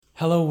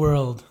Hello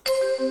world,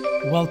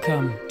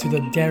 welcome to the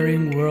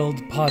Daring World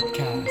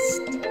podcast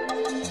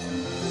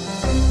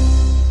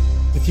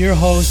with your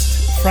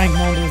host Frank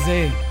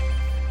Mondose.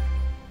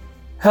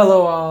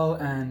 Hello all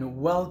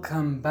and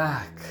welcome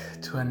back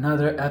to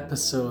another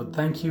episode.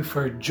 Thank you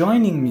for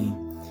joining me.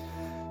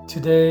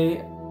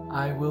 Today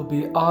I will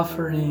be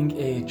offering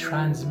a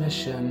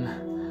transmission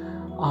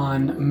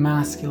on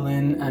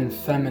masculine and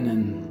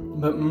feminine.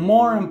 But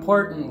more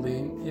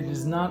importantly, it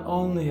is not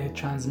only a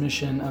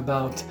transmission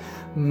about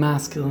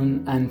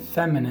masculine and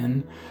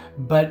feminine,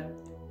 but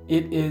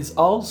it is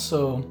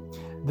also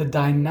the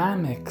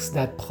dynamics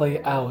that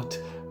play out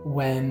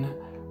when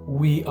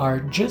we are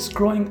just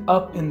growing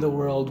up in the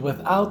world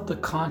without the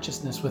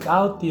consciousness,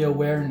 without the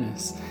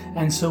awareness.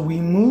 And so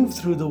we move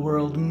through the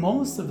world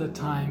most of the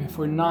time, if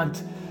we're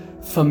not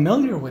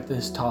familiar with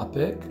this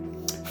topic,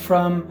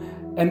 from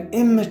an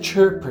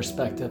immature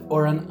perspective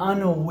or an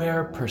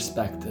unaware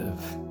perspective.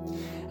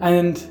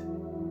 And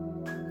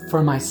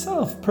for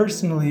myself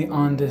personally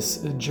on this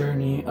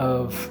journey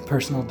of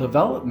personal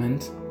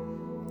development,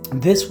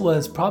 this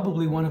was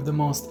probably one of the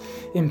most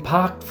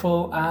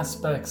impactful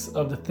aspects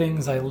of the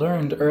things I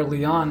learned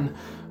early on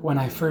when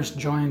I first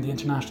joined the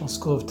International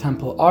School of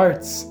Temple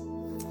Arts.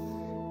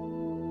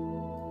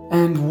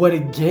 And what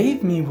it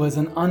gave me was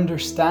an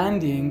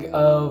understanding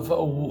of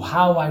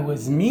how I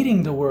was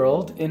meeting the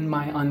world in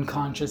my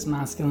unconscious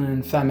masculine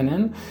and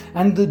feminine,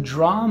 and the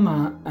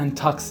drama and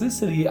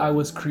toxicity I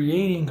was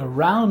creating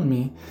around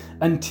me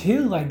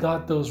until I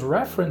got those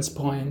reference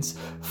points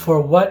for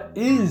what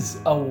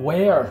is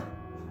aware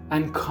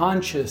and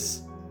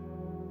conscious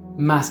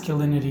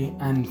masculinity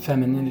and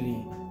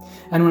femininity.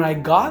 And when I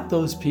got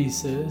those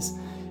pieces,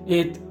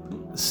 it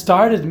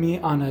started me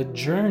on a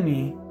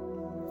journey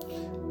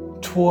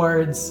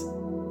towards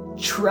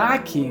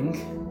tracking.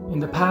 In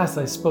the past,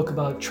 I spoke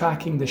about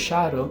tracking the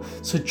shadow.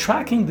 So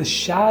tracking the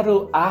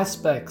shadow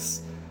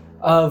aspects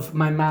of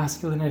my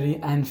masculinity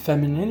and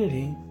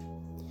femininity,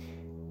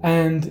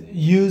 and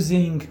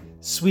using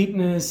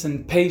sweetness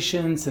and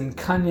patience and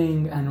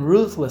cunning and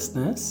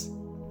ruthlessness,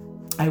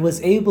 I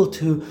was able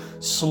to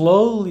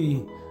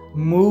slowly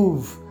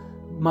move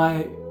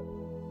my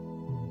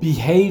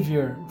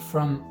behavior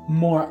from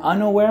more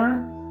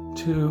unaware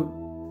to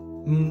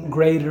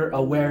greater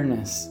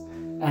awareness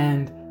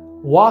and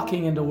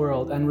walking in the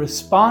world and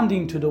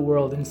responding to the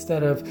world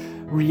instead of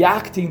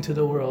reacting to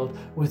the world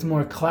with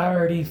more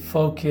clarity,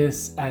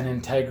 focus, and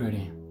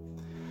integrity.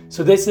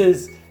 So this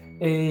is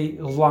a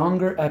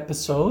longer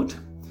episode,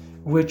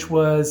 which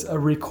was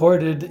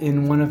recorded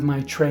in one of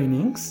my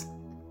trainings.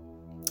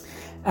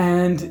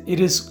 And it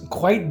is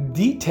quite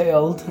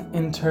detailed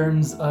in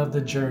terms of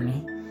the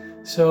journey.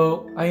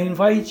 So I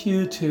invite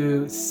you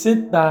to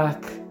sit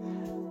back,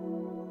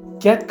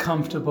 get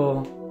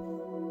comfortable,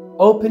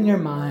 open your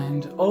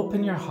mind,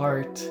 open your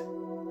heart,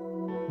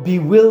 be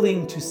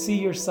willing to see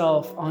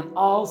yourself on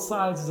all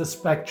sides of the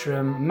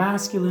spectrum,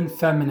 masculine,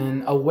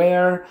 feminine,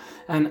 aware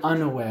and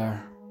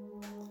unaware,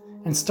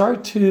 and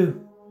start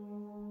to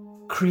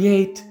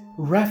create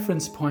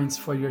reference points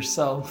for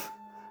yourself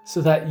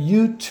so that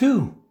you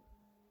too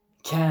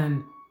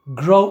can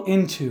grow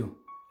into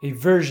a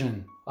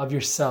version of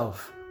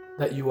yourself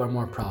that you are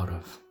more proud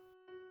of.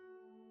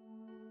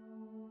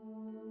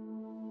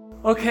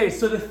 Okay,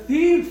 so the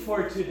theme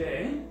for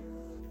today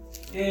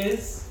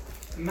is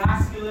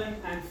masculine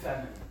and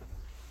feminine.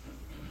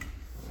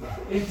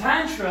 In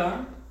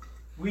Tantra,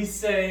 we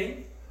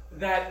say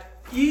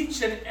that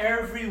each and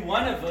every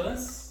one of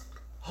us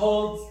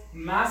holds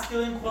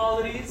masculine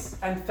qualities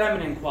and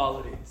feminine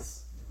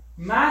qualities.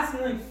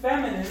 Masculine,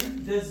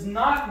 feminine does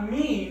not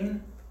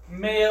mean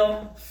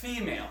male,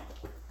 female.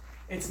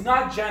 It's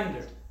not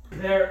gender.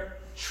 They're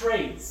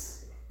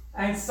traits.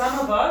 And some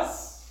of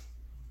us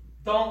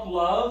don't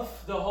love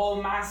the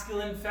whole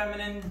masculine,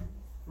 feminine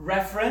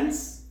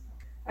reference.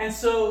 And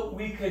so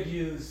we could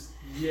use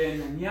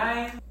yin and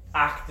yang,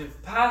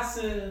 active,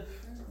 passive,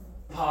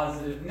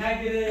 positive,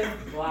 negative,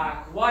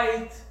 black,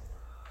 white.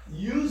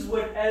 Use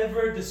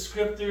whatever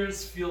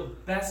descriptors feel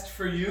best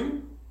for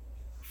you.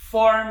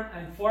 Form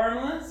and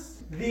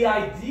formless. The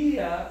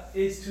idea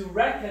is to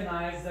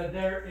recognize that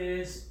there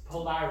is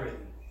polarity.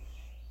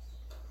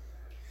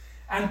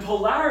 And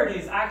polarity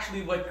is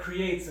actually what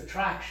creates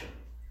attraction.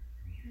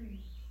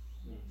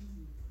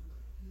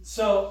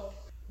 So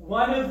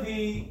one of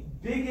the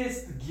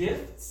biggest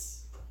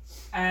gifts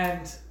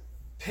and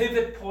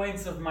pivot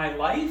points of my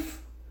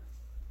life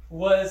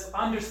was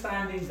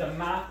understanding the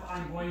map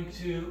I'm going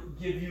to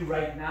give you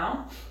right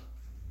now,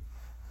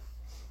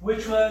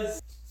 which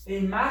was a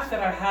map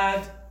that I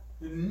had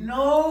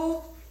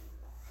no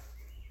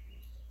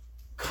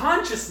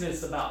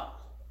consciousness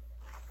about.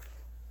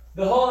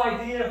 The whole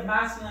idea of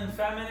masculine and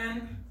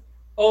feminine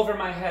over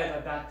my head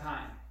at that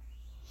time.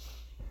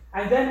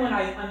 And then when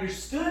I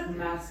understood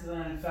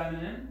masculine and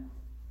feminine,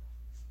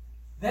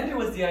 then there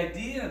was the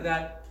idea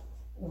that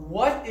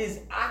what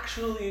is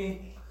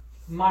actually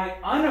my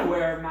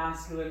unaware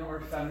masculine or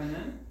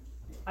feminine,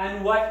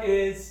 and what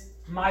is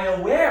my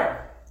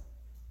aware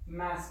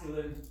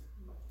masculine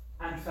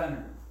and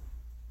feminine.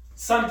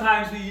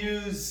 Sometimes we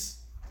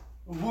use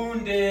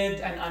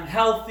wounded and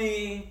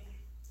unhealthy.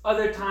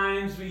 Other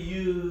times we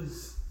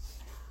use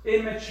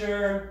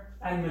immature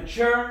and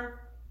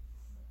mature.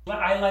 But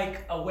I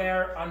like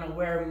aware,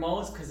 unaware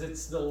most because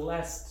it's the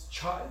least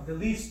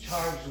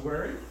charged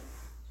word.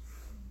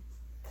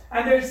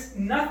 And there's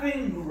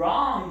nothing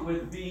wrong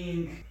with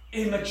being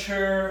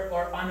immature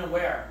or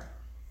unaware.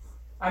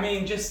 I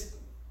mean, just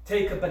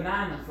take a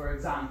banana, for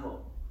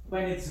example.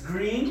 When it's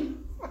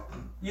green,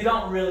 you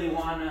don't really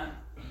want to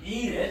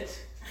eat it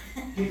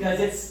because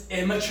it's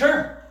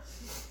immature.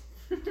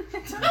 But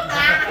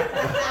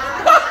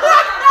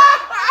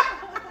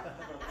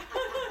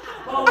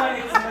when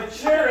it's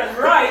mature and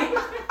ripe,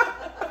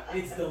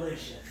 it's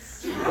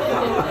delicious.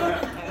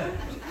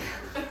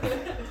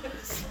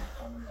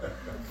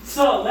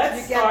 So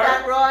let's Get start.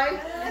 that, Roy?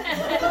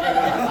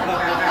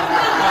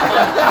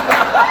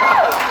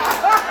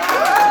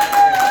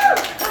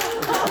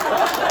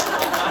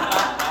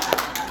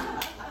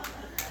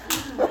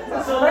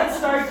 So let's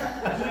start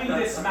doing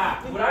this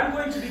map. What I'm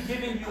going to be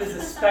giving you is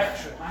a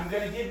spectrum. I'm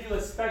going to give you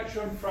a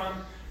spectrum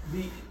from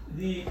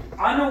the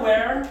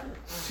unaware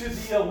to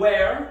the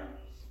aware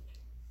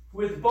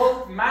with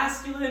both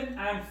masculine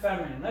and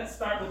feminine. Let's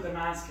start with the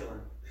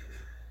masculine.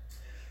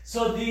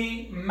 So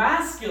the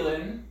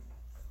masculine,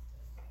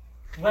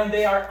 when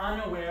they are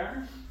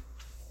unaware,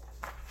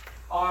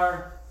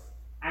 are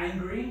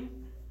angry,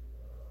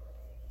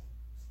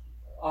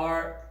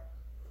 are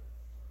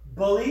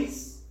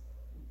bullies.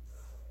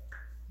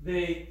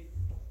 They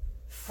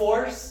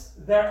force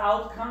their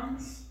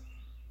outcomes.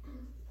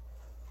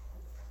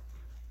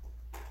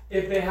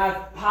 If they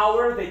have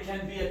power, they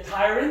can be a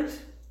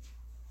tyrant.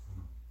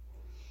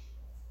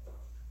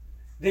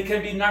 They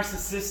can be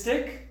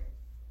narcissistic.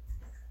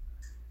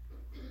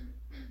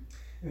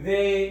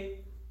 They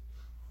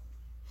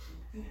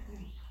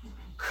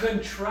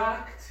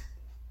contract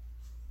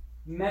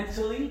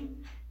mentally,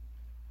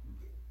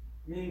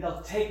 meaning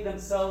they'll take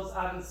themselves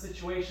out of the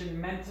situation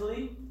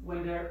mentally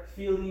when they're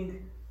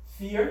feeling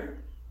fear,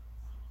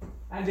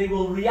 and they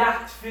will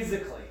react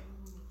physically.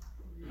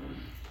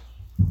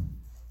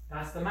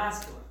 That's the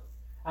masculine.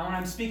 And when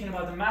I'm speaking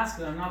about the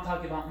masculine, I'm not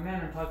talking about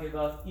men, I'm talking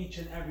about each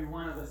and every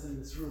one of us in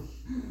this room.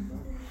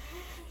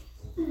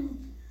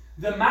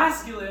 The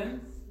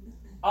masculine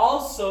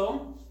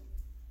also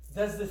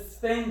does this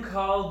thing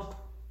called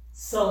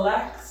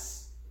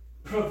selects,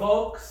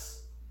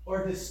 provokes,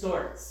 or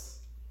distorts.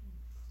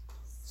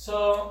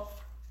 So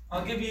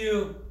I'll give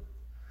you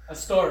a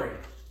story.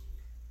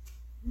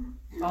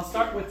 I'll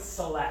start with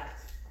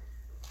select.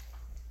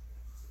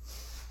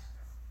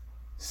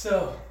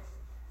 So,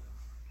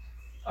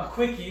 a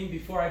quickie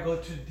before I go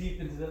too deep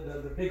into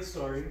the big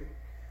story.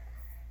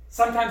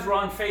 Sometimes we're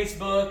on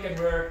Facebook and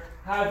we're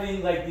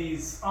having like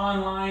these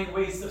online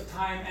waste of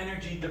time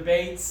energy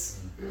debates.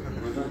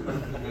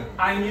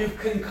 And you've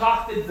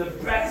concocted the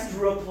best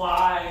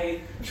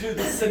reply to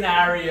the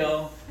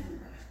scenario.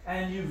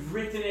 And you've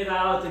written it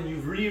out and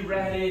you've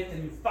reread it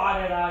and you've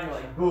thought it out. You're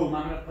like, boom,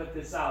 I'm going to put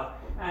this out.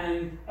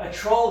 And a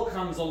troll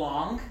comes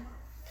along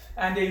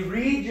and they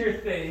read your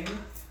thing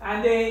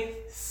and they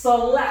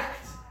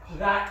select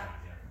that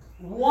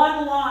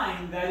one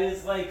line that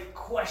is like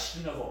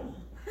questionable.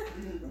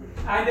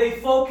 And they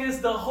focus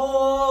the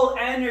whole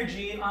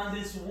energy on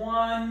this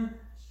one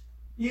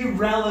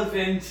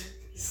irrelevant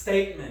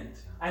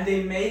statement. And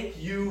they make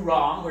you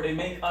wrong, or they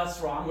make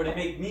us wrong, or they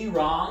make me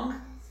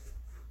wrong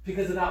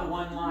because of that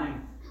one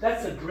line.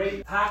 That's a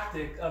great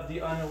tactic of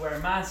the unaware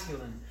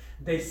masculine.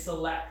 They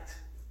select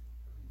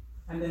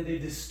and then they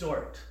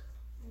distort.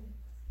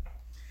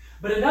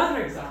 But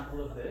another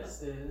example of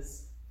this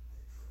is,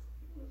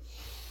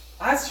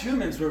 as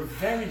humans, we're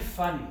very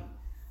funny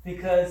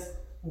because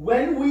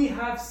when we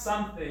have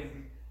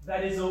something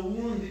that is a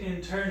wound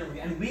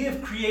internally and we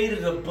have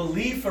created a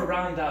belief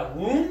around that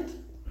wound,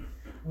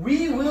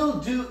 we will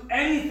do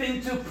anything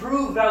to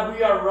prove that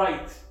we are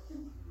right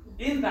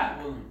in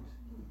that wound.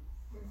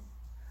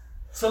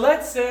 So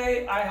let's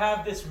say I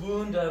have this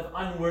wound of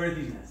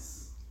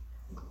unworthiness.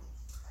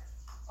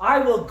 I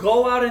will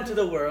go out into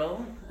the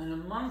world, and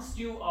amongst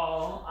you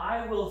all,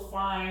 I will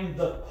find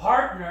the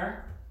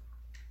partner.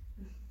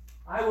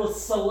 I will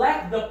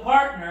select the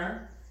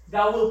partner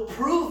that will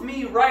prove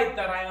me right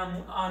that I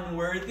am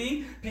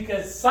unworthy,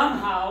 because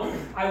somehow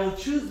I will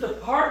choose the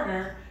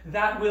partner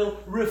that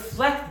will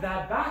reflect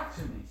that back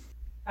to me.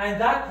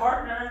 And that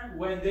partner,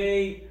 when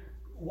they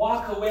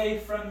walk away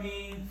from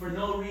me for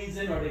no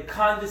reason, or they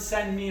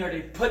condescend me, or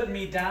they put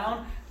me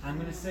down, I'm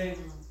going to say,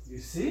 you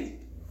see,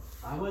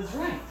 I was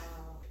right.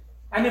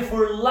 And if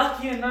we're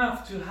lucky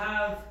enough to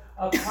have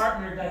a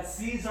partner that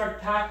sees our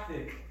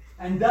tactic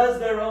and does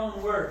their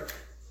own work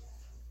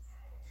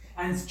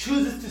and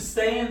chooses to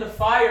stay in the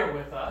fire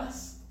with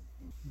us,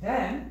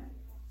 then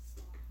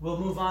we'll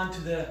move on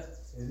to the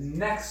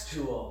next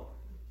tool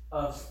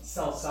of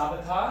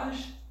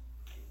self-sabotage: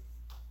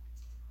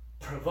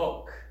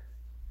 provoke.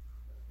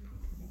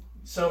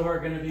 So we're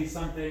going to be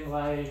something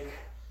like,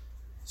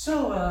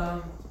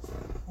 so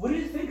what do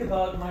you think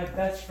about my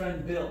best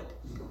friend Bill?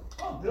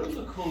 Oh, Bill's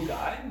a cool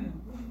guy.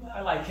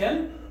 I like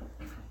him.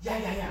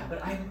 Yeah,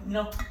 but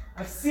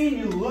I've seen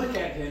you look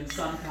at him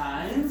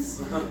sometimes.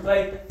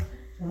 Like,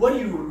 what do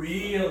you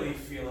really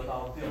feel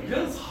about Bill?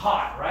 Bill's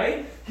hot,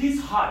 right?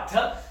 He's hot.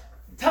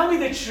 Tell me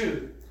the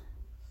truth.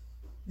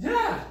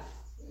 Yeah,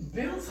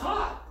 Bill's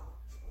hot.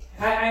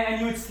 And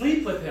you would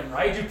sleep with him,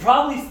 right? You'd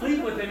probably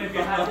sleep with him if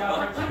you had the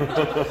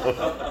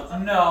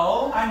opportunity.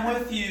 No, I'm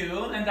with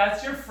you, and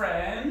that's your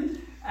friend,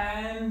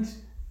 and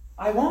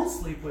I won't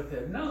sleep with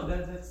him. No,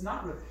 that's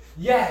not real.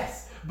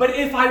 Yes, but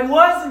if I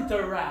wasn't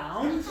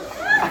around,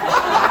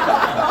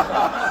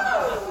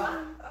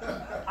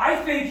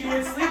 I think you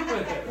would sleep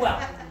with him. Well,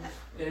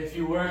 if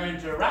you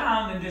weren't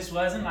around and this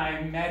wasn't,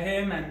 I met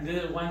him and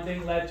one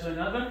thing led to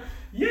another,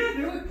 yeah,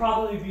 there would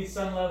probably be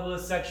some level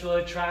of sexual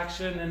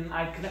attraction and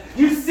I'd connect.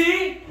 You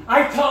see?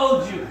 I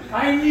told you.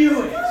 I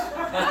knew it.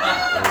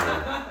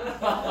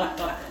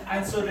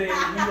 And so we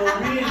will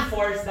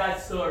reinforce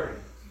that story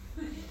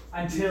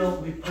until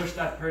we push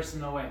that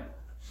person away.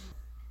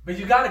 But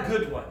you got a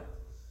good one.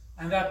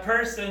 And that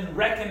person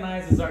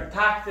recognizes our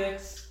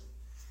tactics,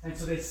 and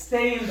so they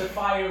stay in the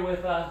fire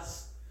with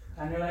us,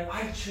 and they're like,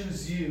 I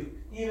choose you,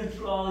 even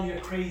through all your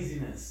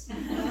craziness.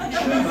 I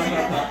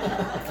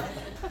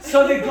choose you.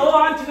 So they go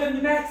on to the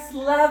next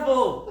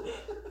level.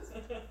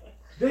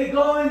 They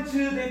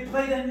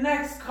play the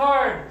next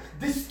card,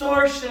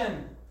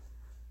 distortion.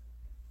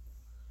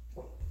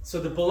 So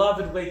the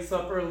beloved wakes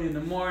up early in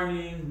the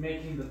morning,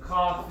 making the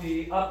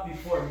coffee, up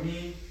before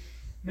me,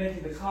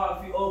 making the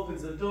coffee,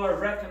 opens the door,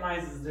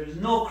 recognizes there's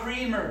no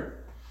creamer.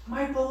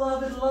 My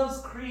beloved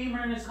loves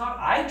creamer in his coffee.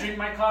 I drink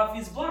my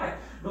coffees black,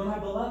 but my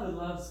beloved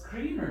loves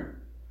creamer.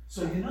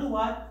 So you know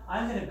what?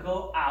 I'm going to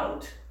go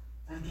out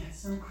and get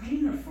some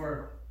creamer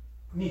for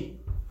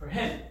me, for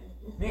him,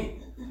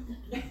 me.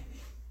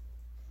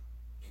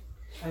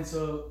 And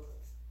so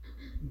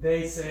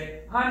they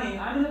say, honey,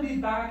 I'm going to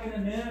be back in a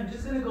minute. I'm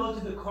just going to go to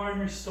the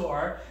corner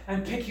store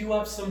and pick you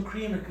up some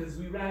creamer because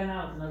we ran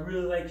out and I'd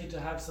really like you to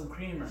have some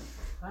creamer.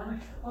 I'm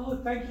like, oh,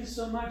 thank you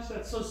so much.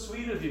 That's so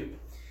sweet of you.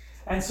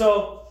 And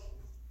so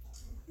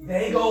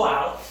they go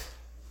out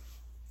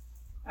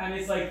and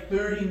it's like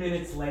 30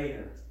 minutes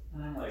later.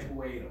 And I'm like,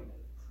 wait a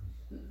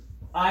minute.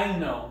 I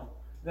know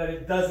that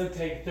it doesn't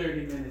take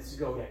 30 minutes to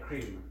go get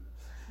creamer.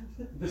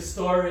 The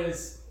store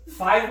is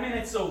 5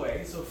 minutes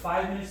away, so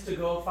 5 minutes to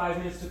go, 5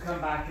 minutes to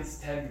come back is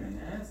 10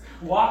 minutes.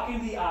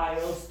 Walking the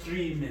aisles,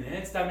 3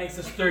 minutes. That makes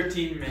us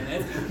 13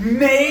 minutes.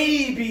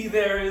 Maybe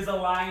there is a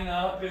line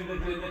up in the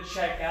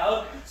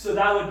checkout, so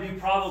that would be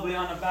probably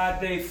on a bad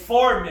day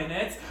 4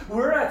 minutes.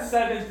 We're at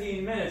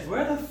 17 minutes.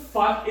 Where the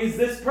fuck is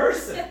this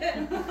person?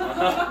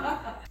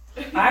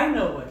 I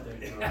know what they're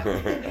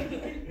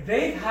doing.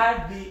 They've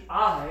had the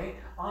eye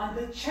on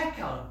the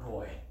checkout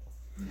boy.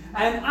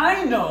 And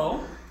I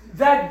know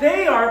that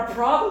they are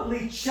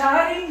probably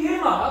chatting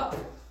him up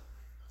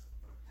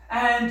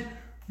and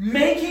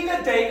making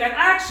a date, and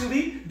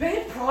actually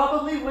they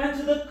probably went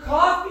to the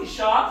coffee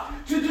shop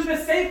to do the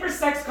safer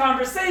sex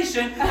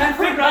conversation and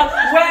figure out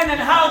when and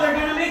how they're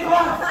going to make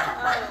love.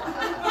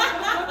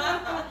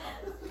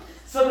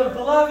 So the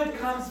beloved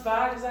comes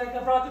back, he's like, I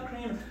brought the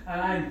cream, and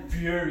I'm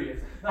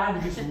furious.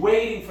 I'm just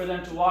waiting for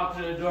them to walk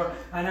through the door,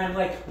 and I'm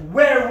like,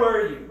 where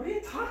were you? What are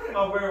you talking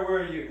about, where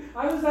were you?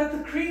 I was at the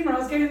creamer, I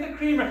was getting the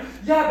creamer.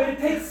 Yeah, but it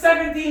takes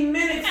 17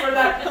 minutes for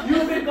that.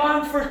 You've been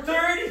gone for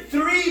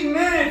 33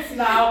 minutes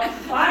now.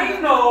 I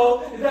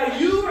know that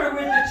you were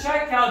with the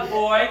checkout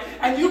boy,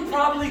 and you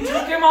probably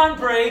took him on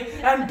break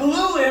and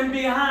blew him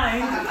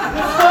behind the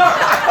store.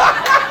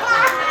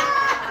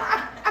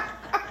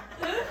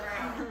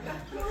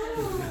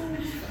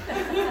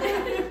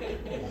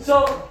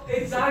 So,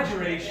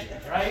 exaggeration,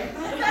 right?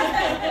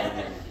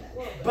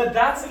 But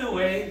that's the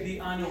way the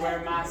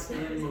unaware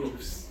masculine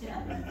moves.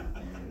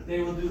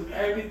 They will do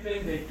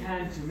everything they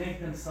can to make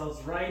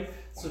themselves right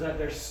so that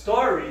their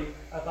story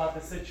about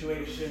the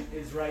situation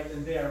is right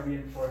and they are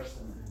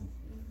reinforcing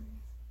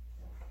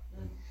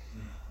it.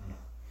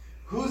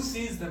 Who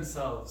sees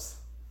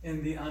themselves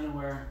in the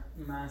unaware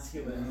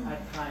masculine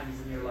at times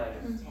in your life?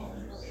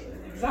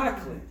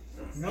 Exactly.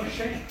 No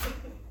shame.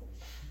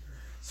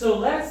 So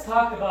let's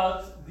talk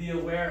about the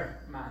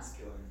aware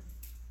masculine.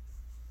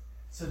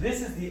 So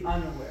this is the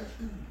unaware.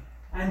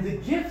 And the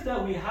gift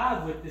that we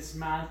have with this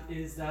map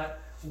is that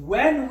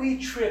when we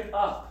trip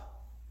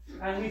up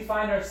and we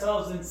find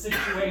ourselves in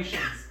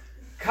situations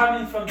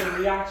coming from the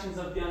reactions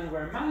of the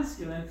unaware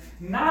masculine,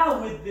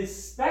 now with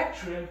this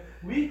spectrum,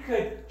 we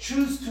could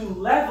choose to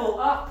level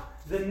up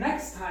the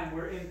next time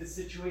we're in this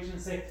situation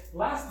and say,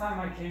 last time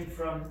I came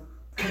from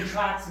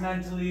contracts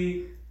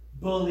mentally,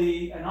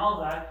 bully, and all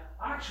that,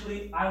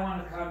 actually, I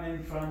want to come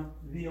in from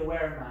the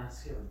aware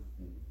masculine.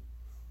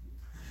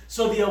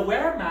 So the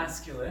aware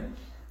masculine,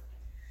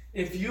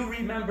 if you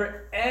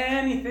remember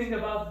anything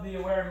about the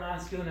aware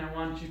masculine, I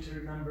want you to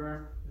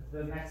remember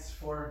the next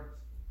 4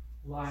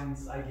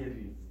 lines I give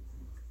you.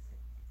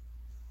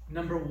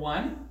 Number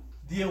 1,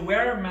 the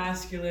aware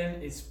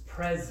masculine is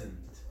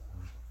present.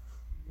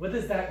 What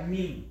does that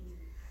mean?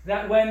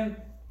 That when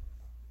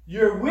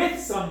you're with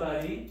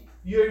somebody,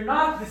 you're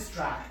not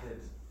distracted.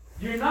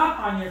 You're not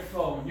on your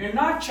phone. You're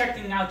not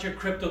checking out your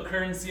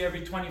cryptocurrency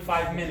every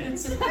 25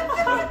 minutes.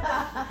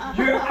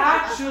 You're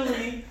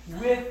actually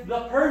with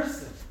the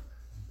person.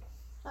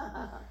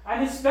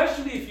 And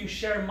especially if you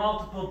share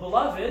multiple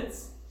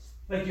beloveds,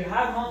 like you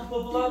have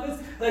multiple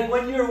beloveds, like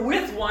when you're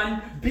with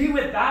one, be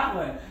with that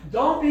one.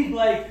 Don't be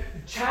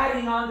like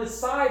chatting on the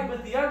side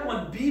with the other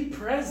one. Be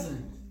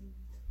present.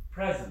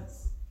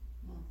 Presence.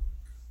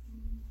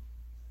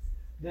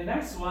 The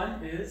next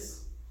one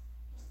is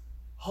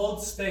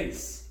hold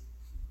space.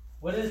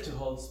 What is to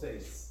hold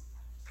space?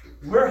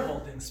 We're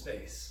holding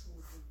space.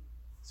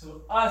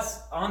 So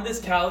us on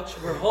this couch,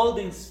 we're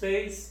holding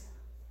space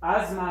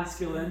as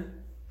masculine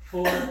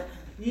for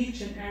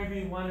each and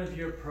every one of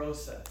your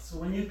process. So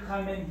when you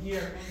come in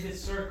here in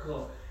this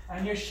circle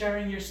and you're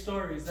sharing your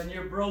stories and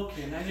you're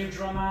broken and you're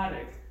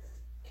dramatic,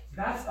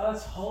 that's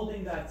us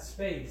holding that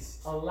space,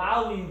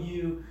 allowing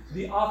you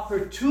the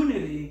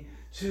opportunity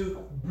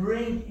to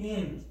bring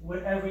in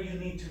whatever you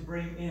need to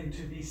bring in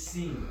to be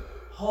seen.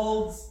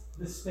 Holds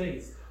the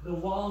space. The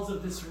walls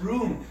of this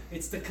room,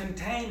 it's the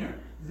container.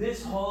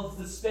 This holds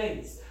the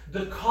space.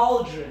 The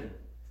cauldron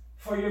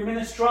for your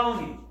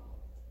minestrone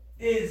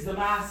is the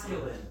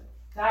masculine.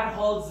 That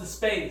holds the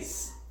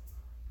space.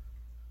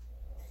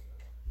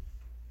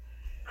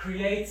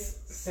 Creates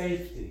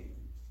safety.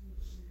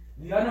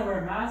 The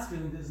unaware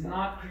masculine does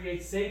not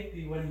create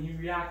safety when he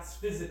reacts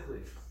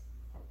physically.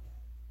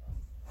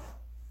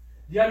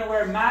 The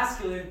unaware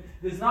masculine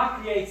does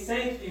not create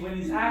safety when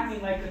he's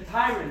acting like a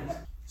tyrant.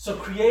 So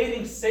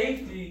creating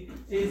safety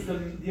is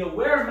the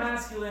aware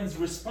masculine's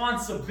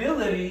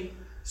responsibility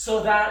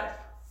so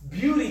that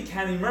beauty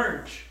can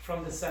emerge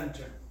from the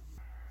center.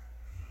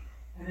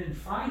 And then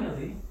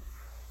finally,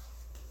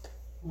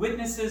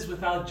 witnesses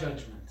without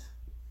judgment.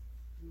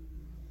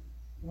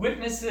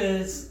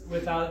 Witnesses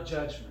without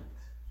judgment.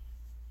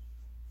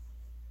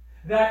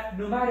 That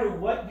no matter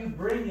what you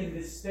bring in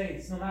this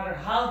space, no matter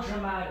how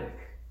dramatic,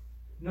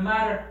 no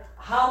matter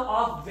how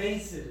off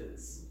base it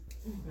is,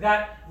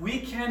 that we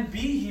can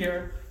be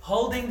here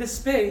holding the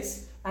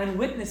space and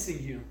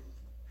witnessing you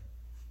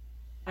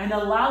and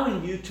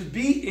allowing you to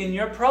be in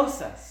your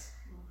process.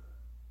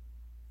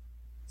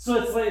 So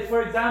it's like,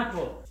 for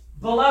example,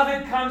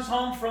 beloved comes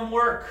home from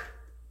work,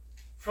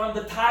 from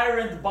the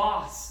tyrant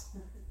boss,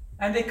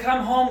 and they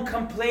come home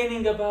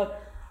complaining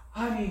about,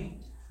 honey,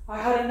 I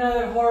had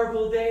another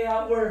horrible day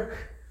at work.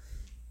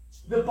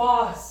 The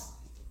boss,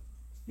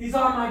 he's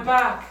on my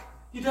back.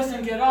 He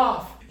doesn't get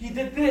off. He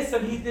did this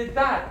and he did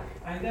that.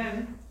 And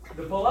then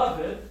the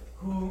beloved,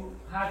 who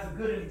has a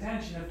good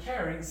intention of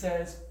caring,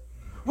 says,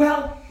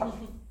 well,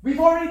 we've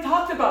already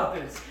talked about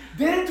this.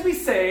 Didn't we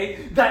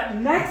say that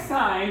next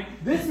time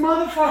this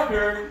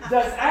motherfucker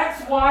does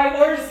X, Y,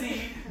 or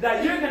Z,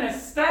 that you're going to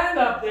stand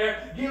up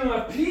there, give him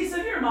a piece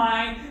of your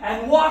mind,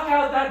 and walk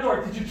out that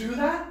door? Did you do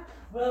that?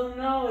 Well,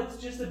 no, it's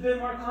just a bit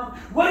more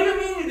complicated. What do you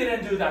mean you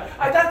didn't do that?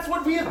 That's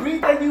what we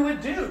agreed that you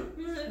would do.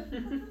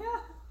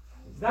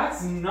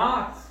 That's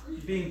not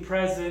being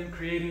present,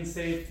 creating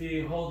safety,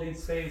 holding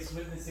space,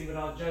 witnessing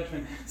without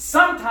judgment.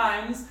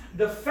 Sometimes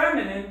the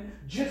feminine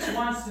just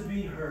wants to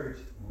be heard.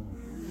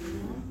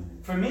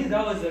 For me,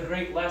 that was a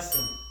great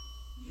lesson.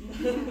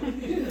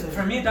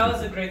 For me, that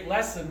was a great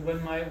lesson when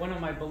one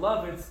of my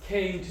beloveds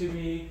came to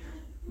me,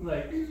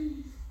 like,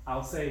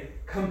 I'll say,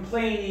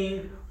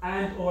 complaining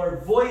and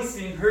or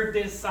voicing her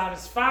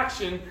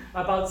dissatisfaction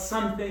about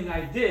something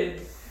I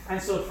did.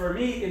 And so for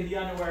me, in the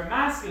unaware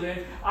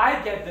masculine, I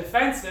get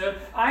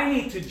defensive, I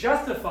need to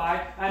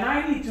justify, and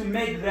I need to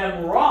make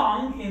them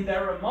wrong in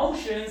their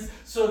emotions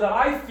so that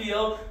I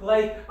feel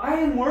like I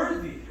am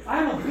worthy.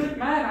 I'm a good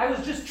man. I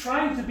was just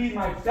trying to be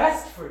my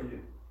best for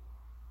you.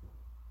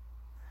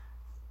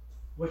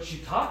 What she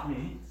taught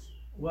me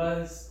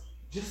was,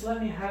 just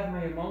let me have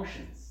my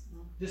emotions.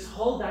 Just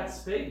hold that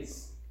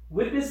space.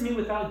 Witness me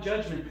without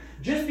judgment.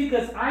 Just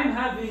because I'm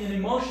having an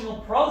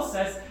emotional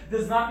process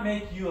does not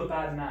make you a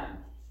bad man.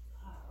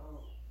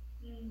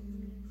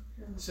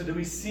 So do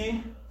we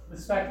see the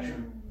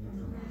spectrum?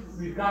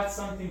 We've got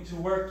something to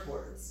work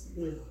towards.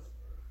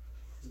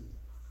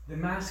 The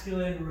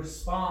masculine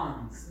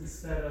responds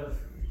instead of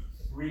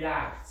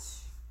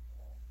reacts.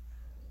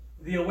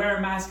 The aware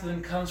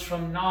masculine comes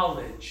from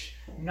knowledge.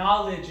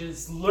 Knowledge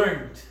is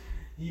learned.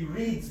 He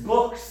reads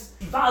books,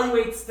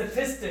 evaluates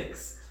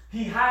statistics.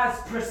 He has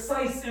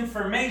precise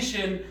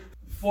information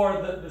for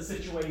the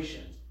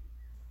situation.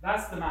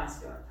 That's the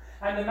masculine.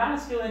 And the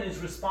masculine is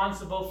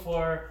responsible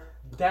for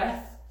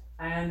death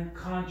and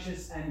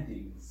conscious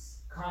endings,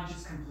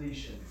 conscious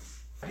completions.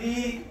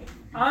 The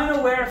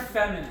unaware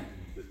feminine.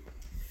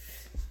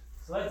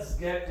 So let's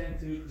get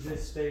into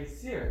this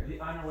space here,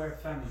 the unaware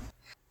feminine.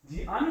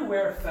 The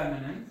unaware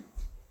feminine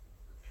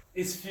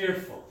is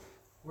fearful,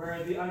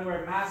 where the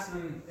unaware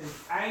masculine is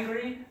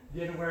angry,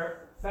 the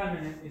unaware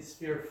feminine is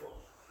fearful.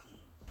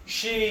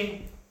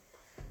 She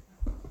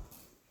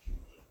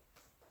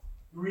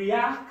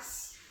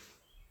reacts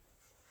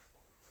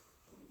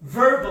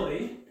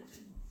verbally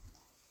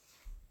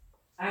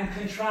and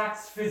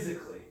contracts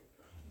physically.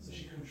 So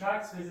she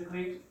contracts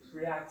physically,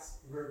 reacts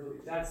verbally.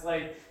 That's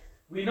like,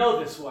 we know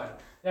this one.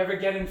 Ever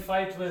get in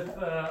fight with,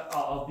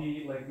 I'll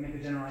be like, make a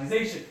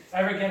generalization.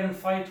 Ever get in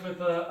fight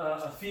with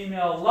a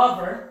female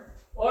lover,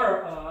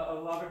 or a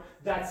lover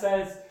that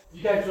says,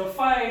 you get into a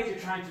fight, you're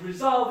trying to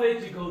resolve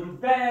it, you go to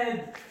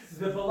bed,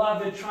 the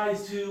beloved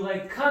tries to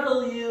like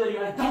cuddle you, and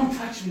you're like, don't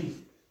touch me,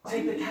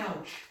 take the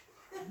couch.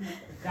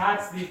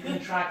 That's the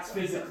contracts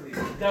physically.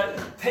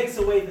 That takes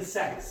away the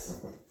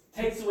sex,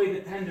 takes away the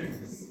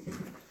tenderness.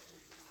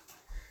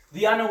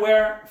 The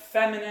unaware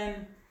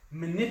feminine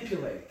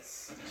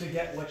manipulates to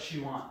get what she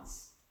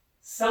wants.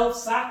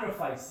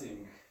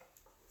 Self-sacrificing.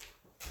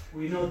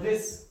 We know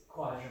this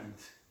quadrant.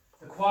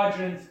 The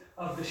quadrant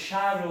of the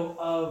shadow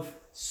of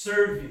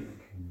serving.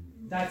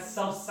 That's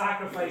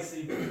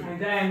self-sacrificing. And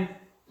then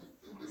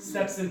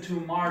steps into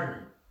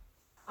martyr.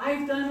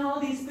 I've done all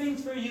these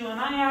things for you,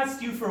 and I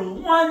asked you for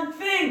one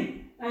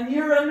thing, and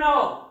you're a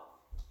no.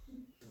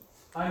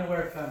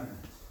 Unaware feminine.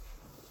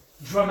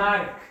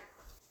 Dramatic.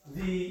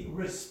 The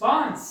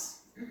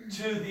response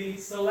to the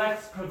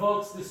selects,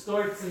 provokes,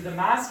 distorts in the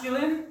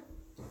masculine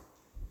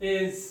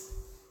is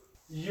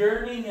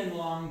yearning and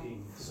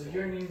longing. So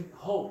yearning,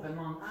 hope, and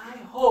long. I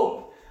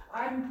hope.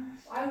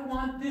 I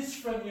want this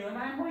from you. And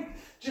I'm like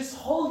just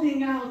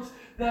holding out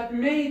that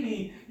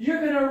maybe you're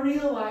going to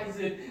realize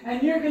it.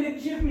 And you're going to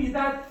give me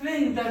that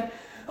thing that,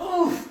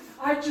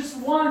 I just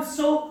want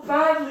so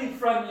badly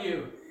from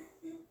you.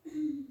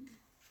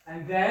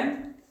 And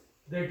then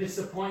they're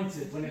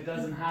disappointed when it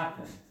doesn't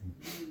happen.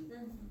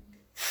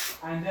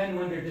 And then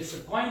when they're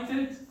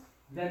disappointed,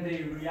 then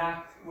they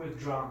react with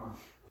drama.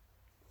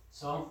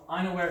 So,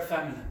 unaware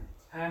feminine.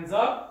 Hands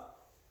up.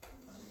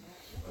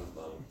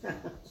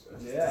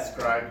 Yeah.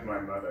 Described my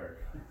mother.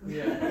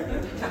 Yeah.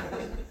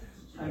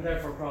 And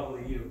therefore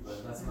probably you,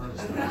 but that's not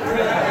just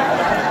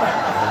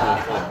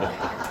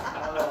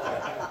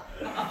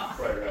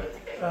Quite right.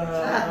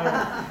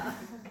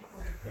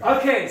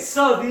 Okay,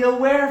 so the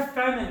aware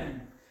feminine.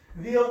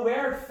 The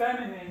aware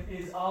feminine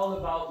is all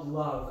about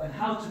love and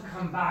how to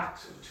come back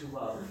to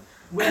love.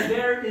 When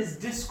there is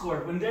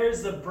discord, when there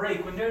is a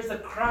break, when there's a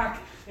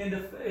crack in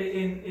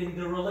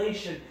the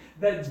relation,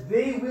 that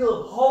they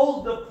will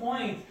hold the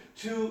point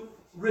to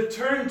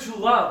return to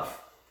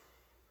love.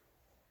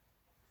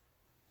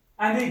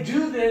 And they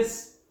do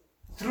this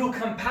through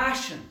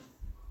compassion.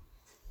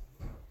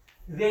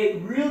 They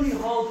really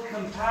hold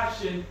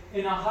compassion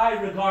in a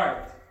high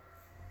regard.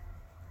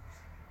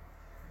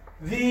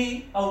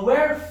 The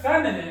aware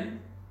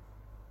feminine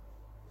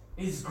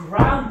is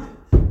grounded,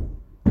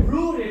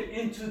 rooted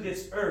into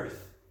this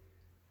earth.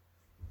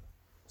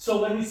 So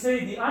when we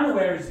say the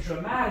unaware is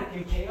dramatic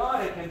and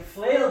chaotic and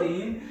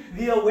flailing,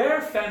 the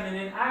aware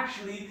feminine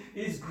actually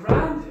is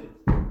grounded.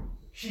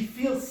 She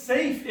feels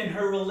safe in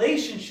her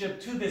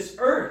relationship to this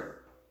earth.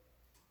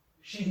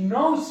 She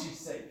knows she's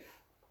safe.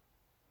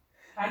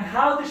 And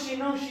how does she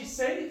know she's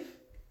safe?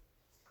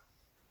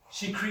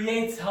 She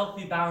creates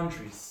healthy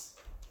boundaries.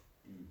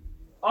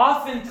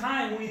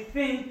 Oftentimes we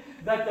think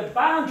that the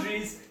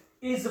boundaries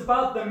is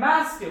about the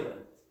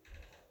masculine.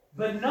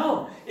 But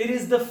no, it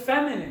is the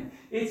feminine.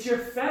 It's your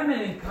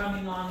feminine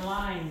coming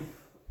online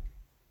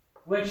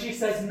when she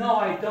says, no,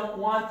 I don't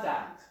want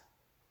that.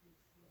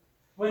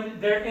 When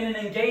they're in an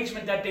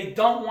engagement that they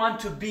don't want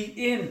to be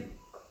in.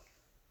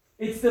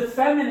 It's the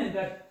feminine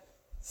that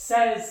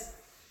says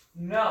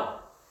no.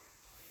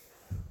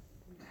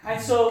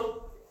 And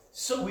so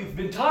we've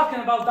been talking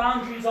about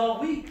boundaries all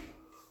week.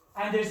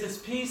 And there's this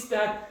piece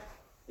that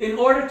in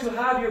order to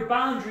have your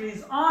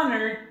boundaries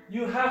honored,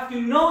 you have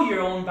to know your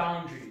own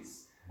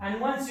boundaries.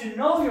 And once you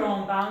know your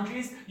own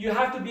boundaries, you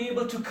have to be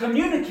able to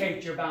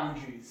communicate your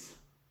boundaries.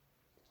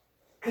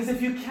 Because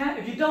if you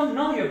don't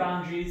know your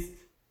boundaries,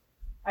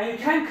 and you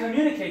can't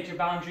communicate your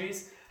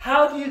boundaries,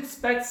 how do you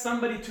expect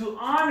somebody to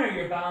honor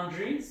your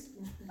boundaries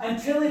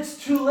until it's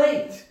too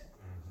late?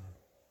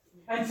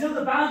 Until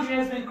the boundary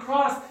has been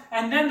crossed,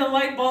 and then the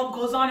light bulb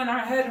goes on in our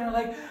head, and we're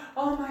like,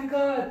 oh my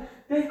God,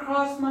 they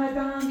crossed my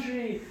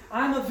boundary.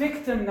 I'm a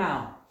victim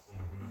now.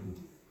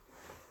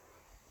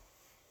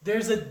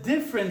 There's a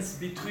difference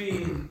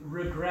between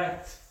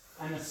regret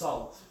and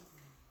assault.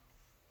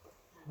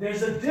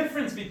 There's a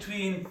difference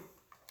between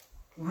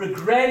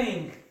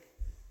regretting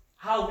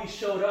how we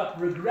showed up,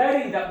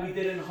 regretting that we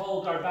didn't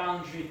hold our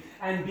boundary,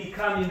 and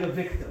becoming a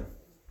victim.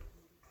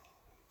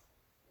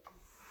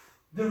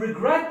 The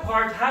regret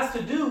part has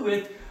to do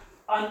with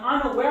an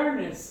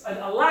unawareness,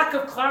 a lack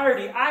of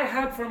clarity I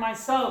had for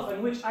myself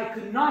in which I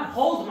could not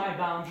hold my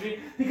boundary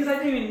because I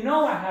didn't even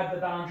know I had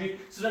the boundary.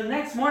 So the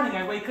next morning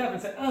I wake up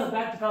and say, oh,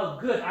 that felt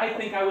good. I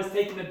think I was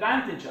taken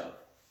advantage of.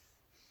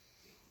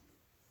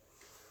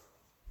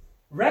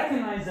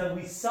 Recognize that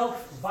we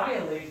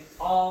self-violate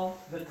all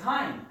the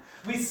time.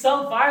 We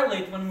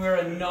self-violate when we're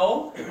a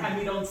no and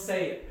we don't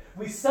say it.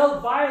 We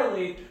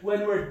self-violate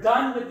when we're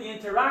done with the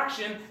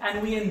interaction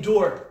and we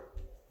endure.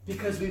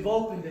 Because we've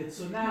opened it.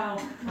 So now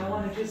I don't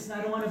want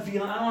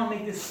to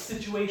make this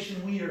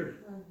situation weird.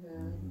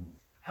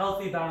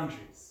 Healthy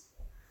boundaries.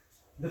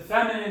 The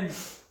feminine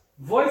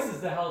voices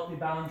the healthy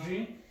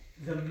boundary.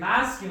 the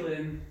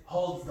masculine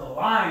holds the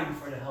line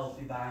for the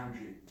healthy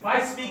boundary. If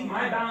I speak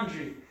my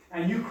boundary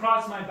and you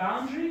cross my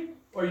boundary,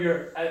 or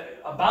you're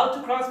about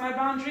to cross my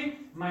boundary,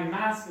 my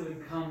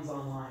masculine comes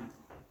online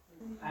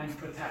and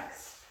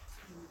protects.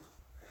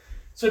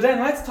 So then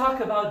let's talk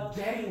about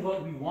getting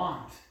what we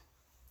want.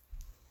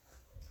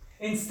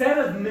 Instead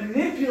of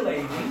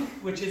manipulating,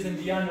 which is in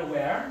the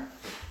unaware,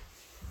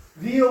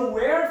 the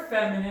aware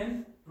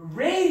feminine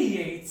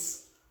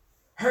radiates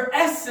her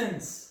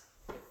essence.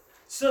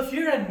 So if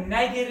you're a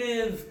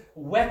negative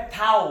wet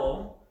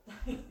towel,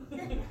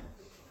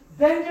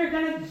 then you're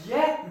going to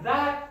get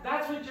that.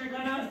 That's what you're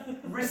going to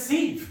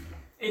receive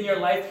in your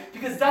life,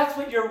 because that's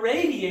what you're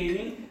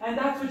radiating and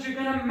that's what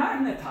you're going to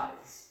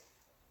magnetize.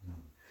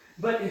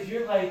 But if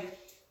you're like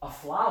a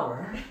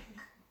flower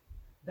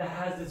that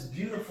has this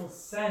beautiful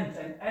scent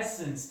and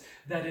essence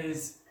that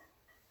is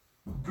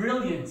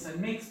brilliance and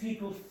makes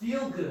people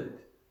feel good,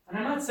 and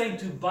I'm not saying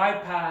to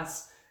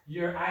bypass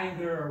your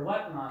anger or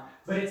whatnot,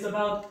 but it's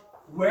about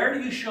where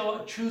do you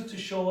choose to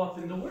show up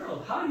in the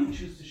world? How do you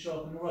choose to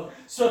show up in the world?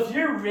 So if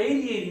you're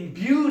radiating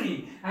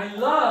beauty and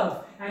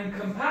love and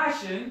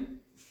compassion,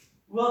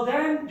 well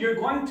then you're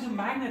going to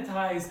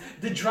magnetize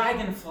the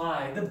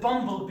dragonfly, the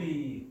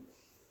bumblebee,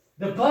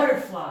 the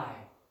butterfly,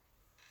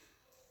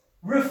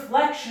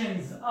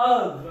 reflections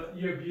of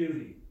your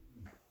beauty.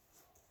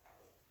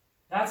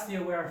 That's the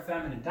aware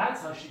feminine.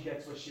 That's how she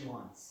gets what she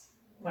wants,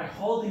 by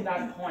holding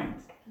that point.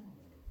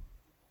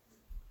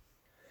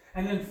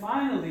 And then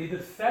finally, the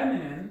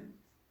feminine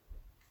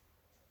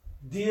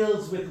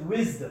deals with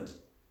wisdom.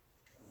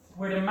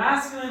 Where the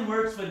masculine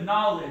works with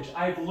knowledge,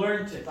 I've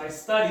learned it, I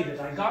studied it,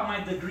 I got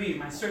my degree,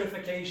 my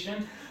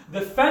certification. The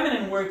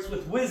feminine works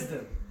with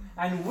wisdom.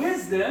 And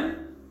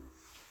wisdom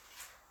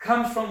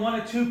comes from one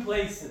of two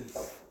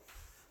places.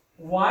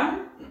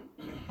 One,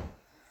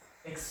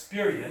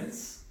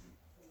 experience.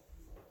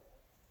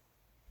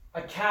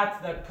 A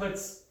cat that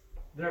puts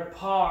their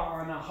paw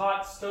on a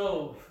hot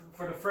stove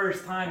for the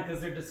first time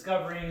because they're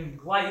discovering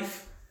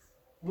life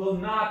will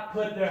not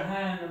put their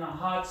hand on a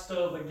hot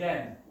stove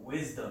again.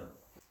 Wisdom.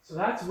 So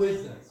that's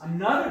wisdom.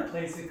 Another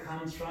place it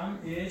comes from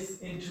is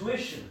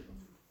intuition.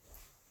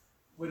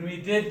 When we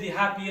did the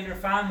Happy Inner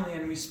Family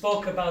and we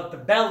spoke about the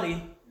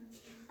belly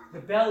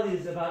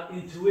is about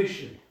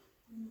intuition.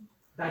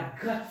 That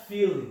gut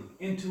feeling,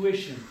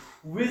 intuition.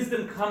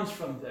 Wisdom comes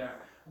from there.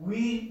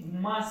 We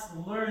must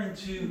learn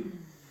to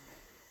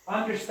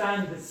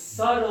understand the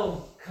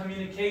subtle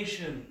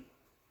communication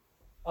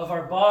of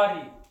our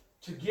body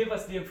to give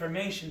us the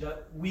information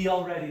that we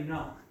already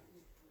know.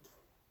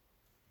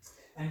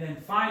 And then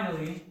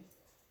finally,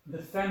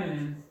 the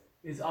feminine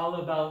is all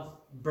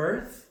about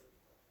birth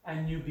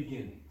and new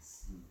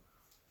beginnings.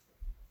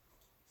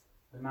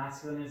 The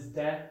masculine is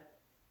death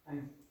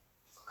and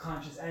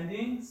conscious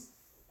endings,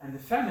 and the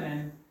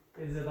feminine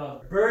is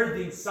about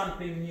birthing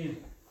something new,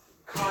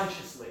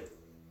 consciously,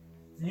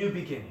 new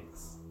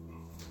beginnings.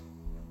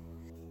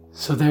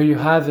 So there you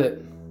have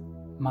it,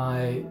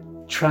 my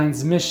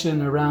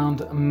transmission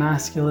around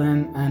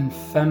masculine and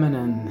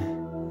feminine.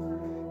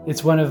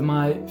 It's one of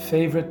my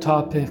favorite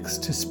topics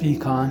to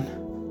speak on.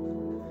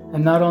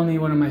 And not only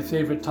one of my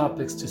favorite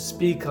topics to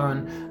speak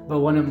on, but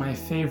one of my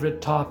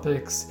favorite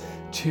topics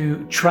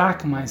to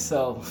track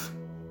myself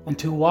and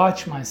to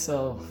watch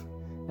myself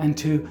and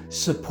to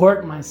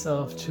support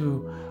myself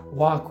to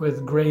walk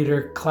with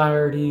greater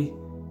clarity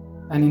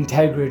and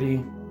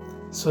integrity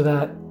so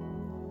that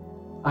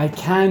I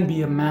can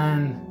be a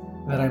man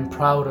that I'm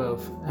proud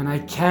of, and I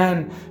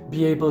can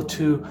be able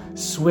to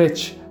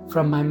switch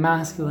from my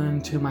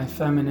masculine to my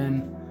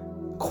feminine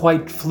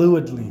quite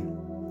fluidly.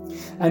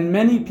 And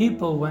many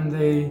people, when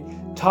they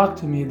talk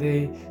to me,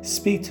 they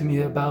speak to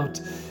me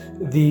about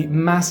the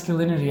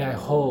masculinity I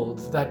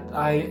hold, that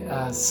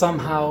I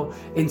somehow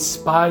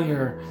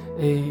inspire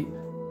a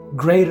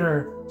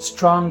greater,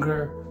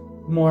 stronger,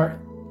 more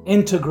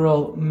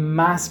integral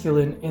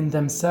masculine in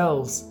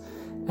themselves.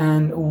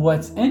 And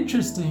what's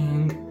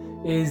interesting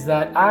is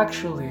that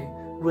actually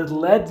what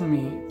led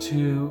me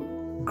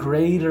to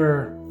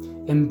greater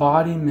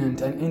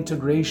embodiment and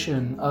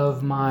integration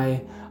of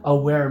my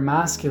aware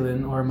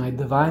masculine, or my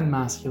divine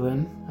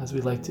masculine, as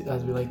we like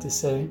to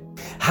say,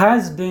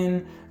 has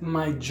been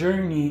my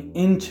journey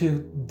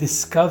into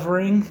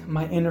discovering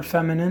my inner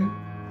feminine,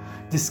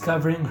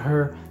 discovering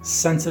her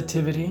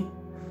sensitivity,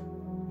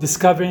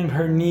 discovering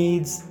her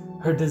needs,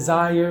 her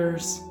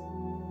desires,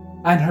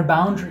 and her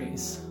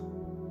boundaries.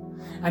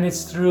 And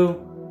it's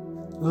through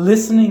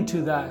listening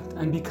to that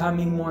and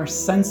becoming more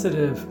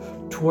sensitive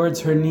towards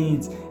her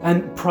needs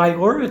and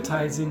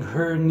prioritizing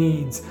her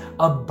needs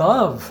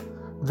above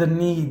the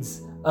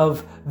needs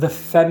of the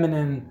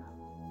feminine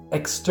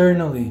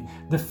externally,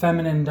 the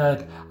feminine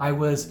that I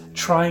was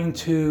trying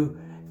to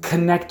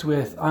connect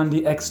with on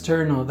the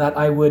external, that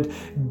I would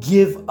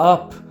give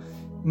up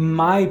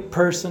my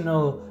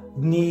personal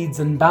needs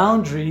and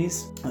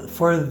boundaries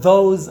for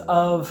those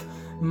of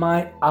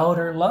my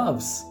outer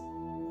loves.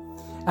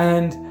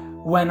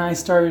 And when I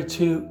started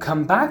to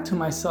come back to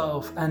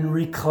myself and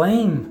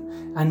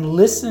reclaim and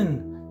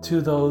listen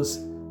to those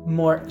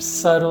more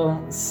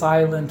subtle,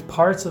 silent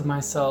parts of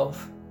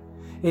myself,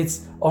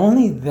 it's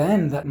only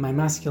then that my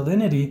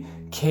masculinity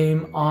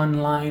came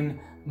online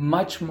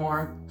much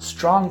more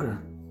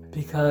stronger,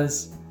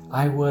 because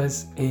I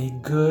was a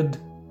good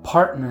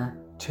partner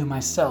to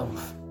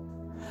myself.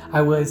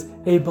 I was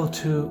able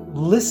to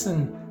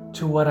listen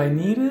to what I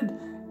needed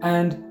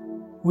and,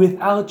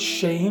 without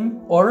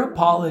shame or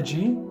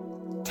apology,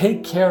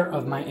 take care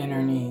of my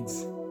inner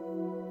needs.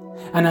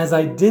 And as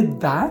I did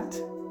that,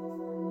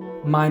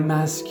 my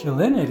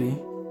masculinity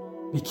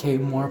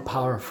became more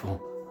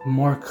powerful,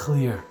 more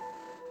clear,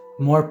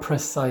 more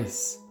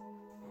precise.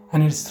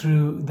 And it's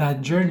through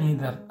that journey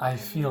that I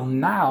feel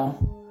now,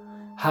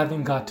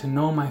 having got to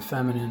know my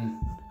feminine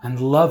and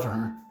love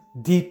her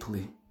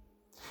deeply,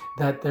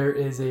 that there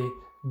is a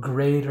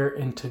greater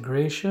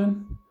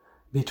integration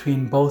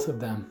between both of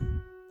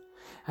them.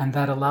 And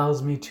that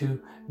allows me to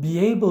be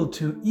able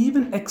to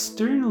even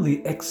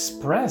externally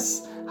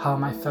express how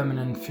my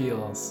feminine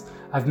feels.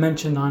 I've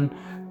mentioned on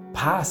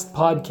past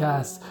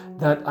podcasts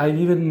that I've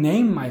even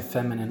named my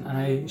feminine,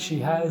 and she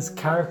has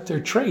character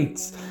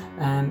traits,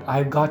 and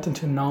I've gotten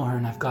to know her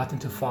and I've gotten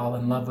to fall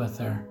in love with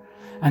her.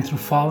 And through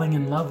falling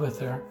in love with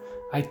her,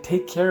 I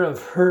take care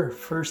of her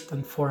first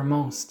and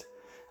foremost.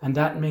 And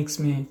that makes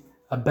me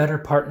a better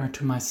partner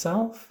to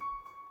myself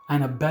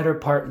and a better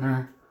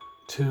partner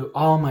to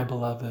all my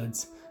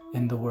beloveds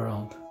in the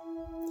world.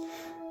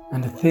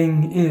 And the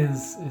thing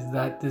is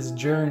that this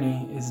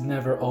journey is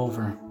never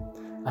over.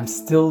 I'm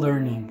still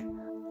learning.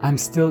 I'm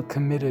still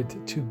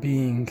committed to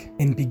being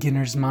in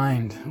beginner's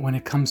mind when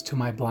it comes to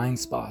my blind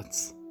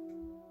spots,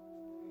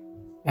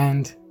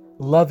 and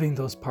loving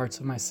those parts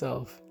of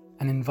myself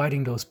and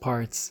inviting those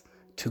parts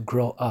to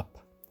grow up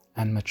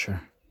and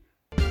mature.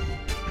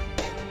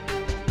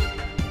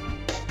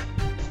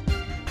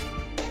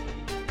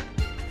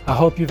 I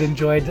hope you've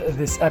enjoyed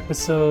this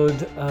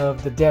episode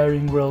of the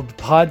Daring World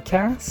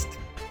podcast.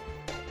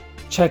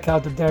 Check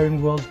out the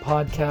Daring World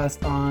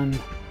podcast on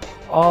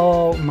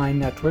all my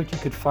network. You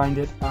could find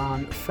it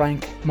on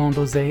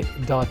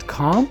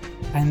frankmondoze.com.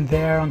 And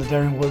there on the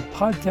Daring World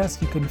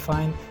podcast, you can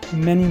find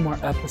many more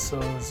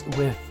episodes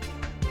with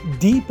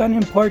deep and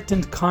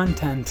important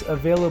content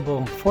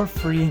available for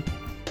free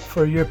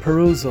for your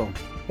perusal.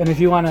 And if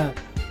you want to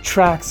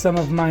track some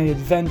of my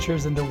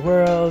adventures in the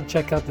world,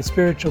 check out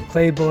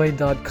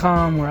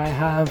thespiritualplayboy.com, where I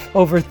have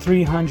over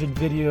 300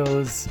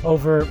 videos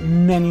over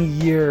many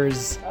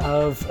years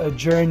of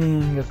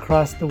journeying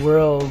across the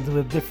world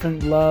with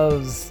different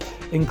loves,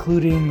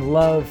 including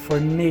love for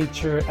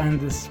nature and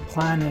this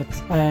planet.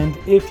 And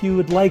if you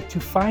would like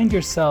to find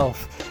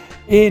yourself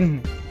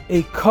in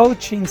a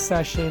coaching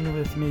session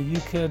with me, you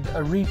could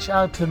reach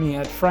out to me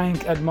at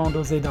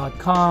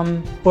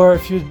frank@mondoze.com. Or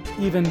if you'd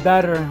even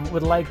better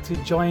would like to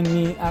join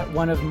me at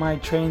one of my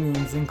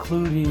trainings,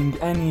 including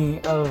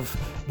any of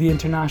the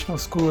International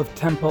School of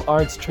Temple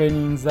Arts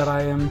trainings that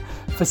I am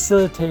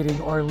facilitating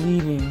or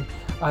leading,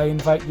 I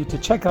invite you to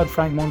check out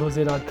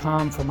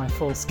frankmondoze.com for my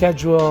full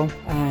schedule.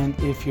 And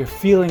if you're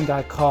feeling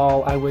that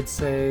call, I would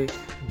say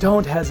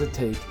don't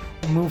hesitate,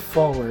 move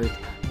forward.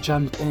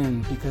 Jump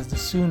in, because the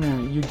sooner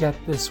you get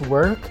this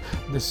work,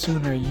 the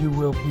sooner you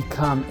will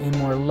become a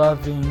more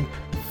loving,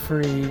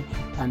 free,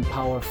 and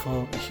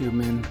powerful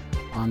human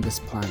on this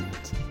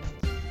planet.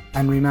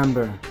 And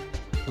remember,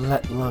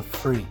 let love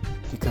free,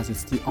 because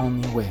it's the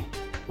only way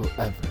we'll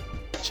ever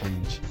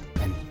change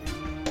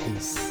anything.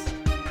 Peace.